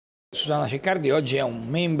Susanna Ceccardi oggi è un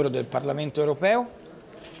membro del Parlamento europeo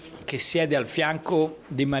che siede al fianco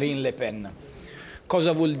di Marine Le Pen.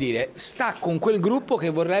 Cosa vuol dire? Sta con quel gruppo che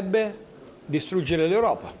vorrebbe distruggere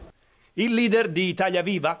l'Europa. Il leader di Italia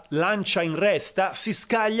Viva, lancia in resta, si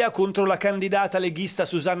scaglia contro la candidata leghista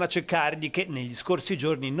Susanna Ceccardi che negli scorsi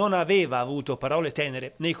giorni non aveva avuto parole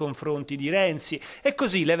tenere nei confronti di Renzi e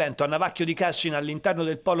così l'evento a Navacchio di Cascina all'interno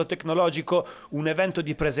del polo tecnologico, un evento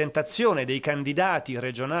di presentazione dei candidati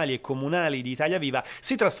regionali e comunali di Italia Viva,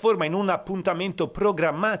 si trasforma in un appuntamento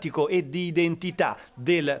programmatico e di identità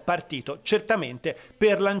del partito, certamente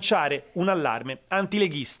per lanciare un allarme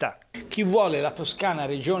antileghista. Chi vuole la Toscana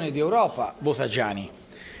regione d'Europa vota Giani.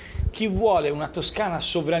 Chi vuole una Toscana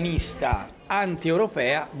sovranista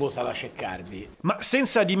anti-europea vota la Ceccardi. Ma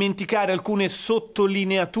senza dimenticare alcune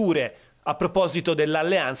sottolineature a proposito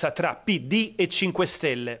dell'alleanza tra PD e 5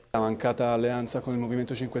 Stelle. La mancata alleanza con il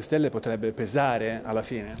Movimento 5 Stelle potrebbe pesare alla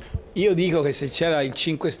fine? Io dico che se c'era il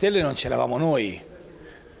 5 Stelle non c'eravamo noi.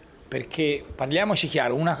 Perché, parliamoci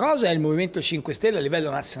chiaro, una cosa è il Movimento 5 Stelle a livello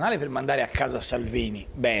nazionale per mandare a casa Salvini,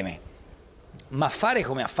 bene, ma fare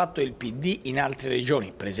come ha fatto il PD in altre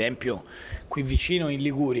regioni, per esempio qui vicino in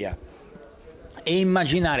Liguria, e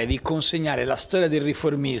immaginare di consegnare la storia del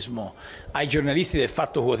riformismo ai giornalisti del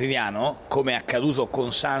Fatto Quotidiano, come è accaduto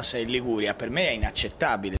con Sansa in Liguria, per me è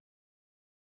inaccettabile.